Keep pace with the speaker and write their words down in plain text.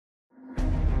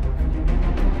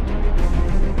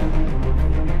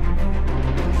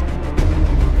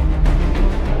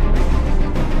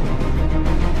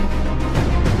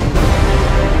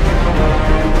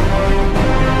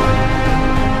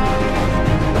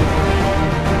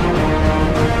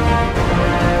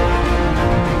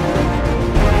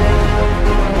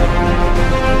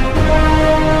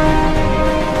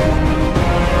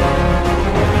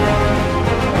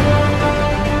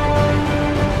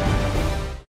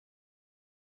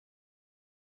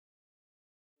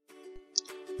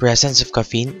presence of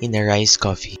caffeine in a rice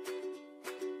coffee.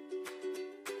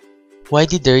 Why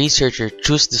did the researcher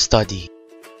choose the study?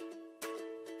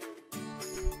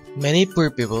 Many poor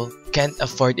people can't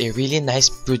afford a really nice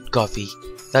brewed coffee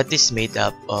that is made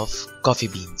up of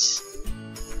coffee beans.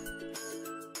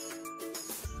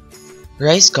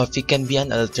 Rice coffee can be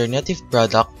an alternative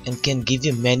product and can give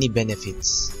you many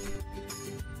benefits.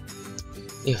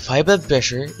 If high blood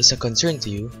pressure is a concern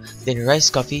to you, then rice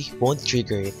coffee won't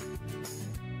trigger it,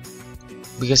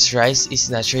 because rice is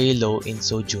naturally low in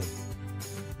sodium.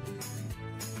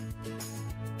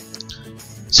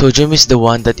 Sodium is the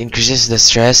one that increases the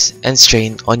stress and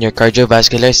strain on your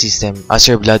cardiovascular system as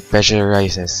your blood pressure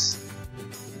rises.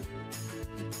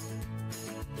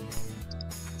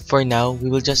 For now, we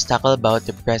will just tackle about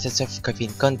the presence of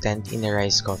caffeine content in a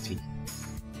rice coffee.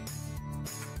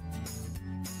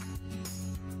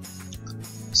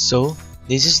 So,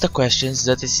 this is the questions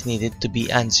that is needed to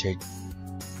be answered.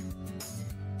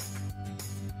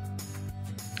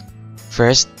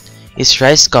 First, is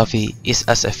rice coffee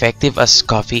as effective as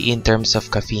coffee in terms of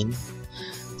caffeine?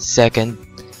 Second,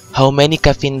 how many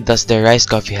caffeine does the rice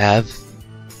coffee have?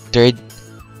 Third,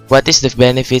 what is the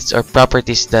benefits or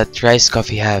properties that rice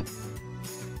coffee have?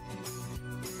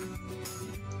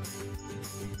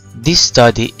 This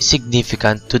study is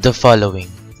significant to the following.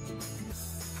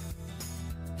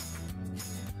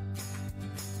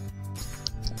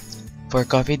 For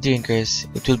coffee drinkers,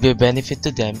 it will be a benefit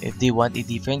to them if they want a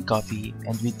different coffee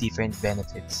and with different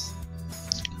benefits.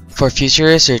 For future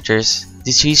researchers,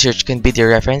 this research can be the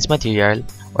reference material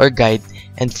or guide,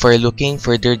 and for looking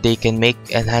further they can make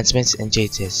enhancements and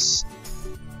changes.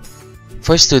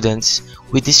 For students,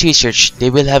 with this research they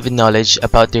will have knowledge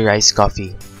about the rice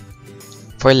coffee.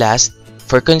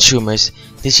 For consumers,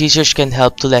 this research can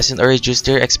help to lessen or reduce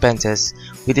their expenses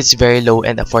with its very low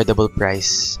and affordable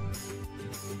price.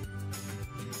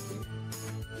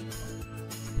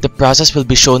 The process will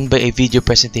be shown by a video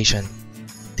presentation.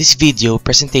 This video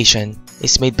presentation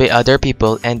is made by other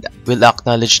people and will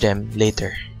acknowledge them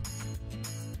later.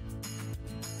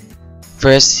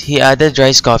 First, he added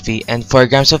rice coffee and 4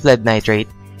 grams of lead nitrate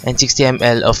and 60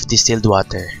 ml of distilled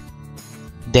water.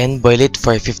 Then boil it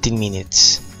for 15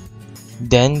 minutes.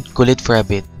 Then cool it for a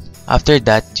bit. After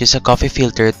that, use a coffee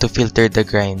filter to filter the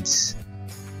grinds.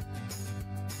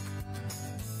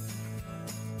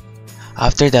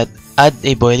 After that, add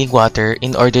a boiling water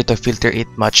in order to filter it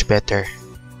much better.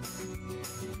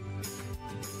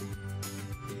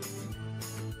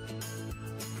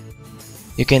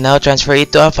 You can now transfer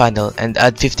it to a funnel and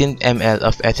add 15 ml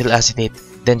of ethyl acetate,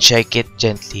 then shake it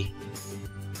gently.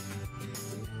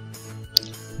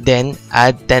 Then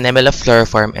add 10 ml of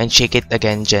chloroform and shake it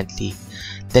again gently.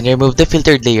 Then remove the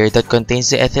filtered layer that contains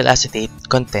the ethyl acetate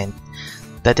content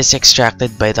that is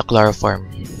extracted by the chloroform.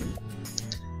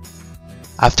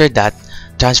 After that,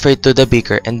 transfer it to the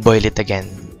beaker and boil it again.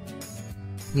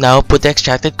 Now put the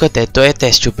extracted content to a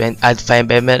test tube and add 5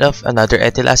 ml of another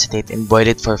ethyl acetate and boil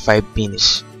it for 5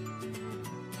 minutes.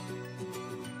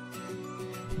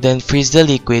 Then freeze the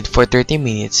liquid for 30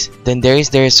 minutes. Then there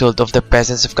is the result of the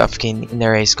presence of caffeine in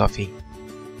a rice coffee.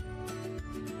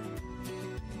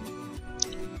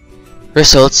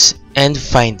 Results and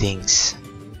findings.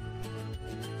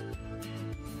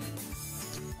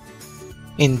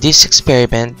 In this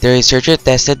experiment, the researcher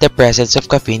tested the presence of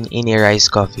caffeine in a rice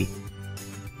coffee.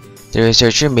 The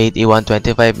researcher made a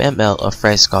 125 ml of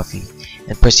rice coffee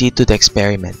and proceeded to the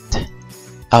experiment.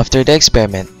 After the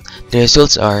experiment, the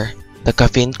results are the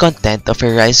caffeine content of a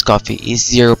rice coffee is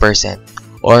 0%,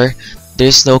 or there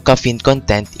is no caffeine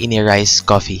content in a rice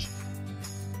coffee.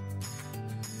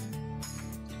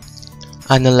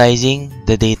 Analyzing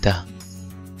the data.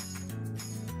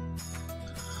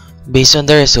 Based on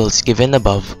the results given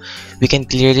above, we can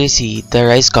clearly see the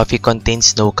rice coffee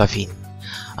contains no caffeine.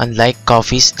 Unlike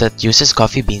coffees that uses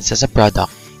coffee beans as a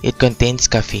product, it contains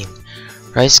caffeine.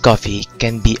 Rice coffee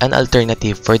can be an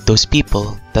alternative for those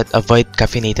people that avoid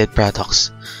caffeinated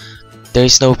products. There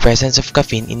is no presence of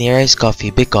caffeine in a rice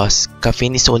coffee because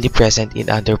caffeine is only present in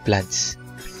other plants,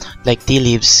 like tea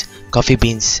leaves, coffee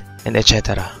beans, and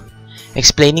etc.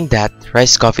 Explaining that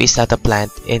rice coffee is not a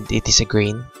plant and it is a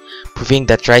grain, proving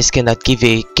that rice cannot give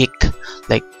you a kick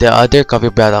like the other coffee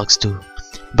products do,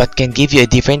 but can give you a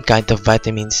different kind of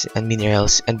vitamins and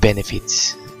minerals and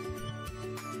benefits.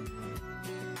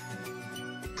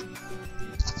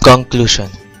 Conclusion.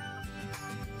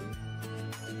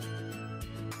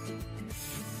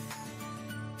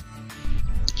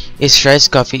 Is rice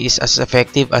coffee as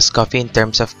effective as coffee in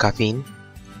terms of caffeine?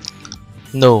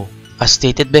 No. As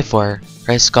stated before,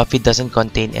 rice coffee doesn't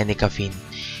contain any caffeine.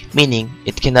 meaning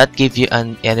it cannot give you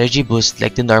an energy boost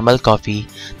like the normal coffee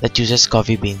that uses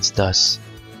coffee beans does.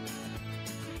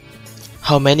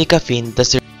 How many caffeine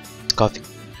does the coffee?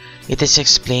 It is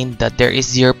explained that there is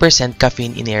 0%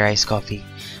 caffeine in a rice coffee,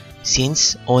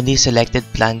 since only selected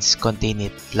plants contain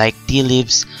it, like tea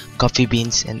leaves, coffee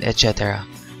beans, and etc.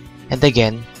 And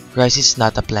again, rice is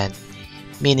not a plant,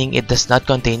 meaning it does not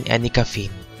contain any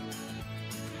caffeine.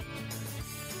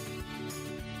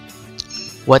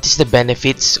 What is the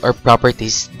benefits or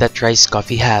properties that rice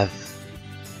coffee have?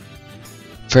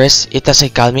 First, it has a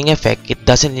calming effect. It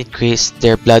doesn't increase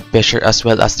their blood pressure as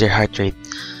well as their heart rate.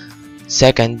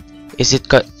 Second, it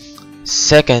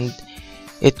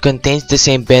contains the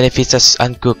same benefits as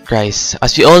uncooked rice.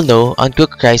 As we all know,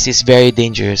 uncooked rice is very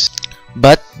dangerous.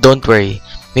 But don't worry,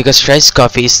 because rice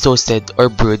coffee is toasted or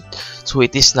brewed, so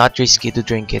it is not risky to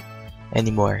drink it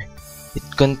anymore. It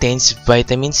contains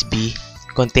vitamins B,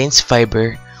 contains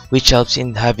fiber, which helps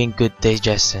in having good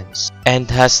digestion, and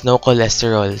has no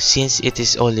cholesterol since it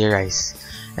is only rice,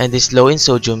 and is low in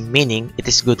sodium, meaning it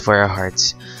is good for our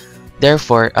hearts.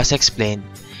 Therefore, as explained,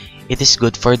 it is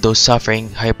good for those suffering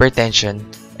hypertension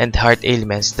and heart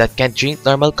ailments that can't drink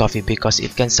normal coffee because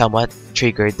it can somewhat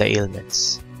trigger the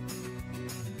ailments.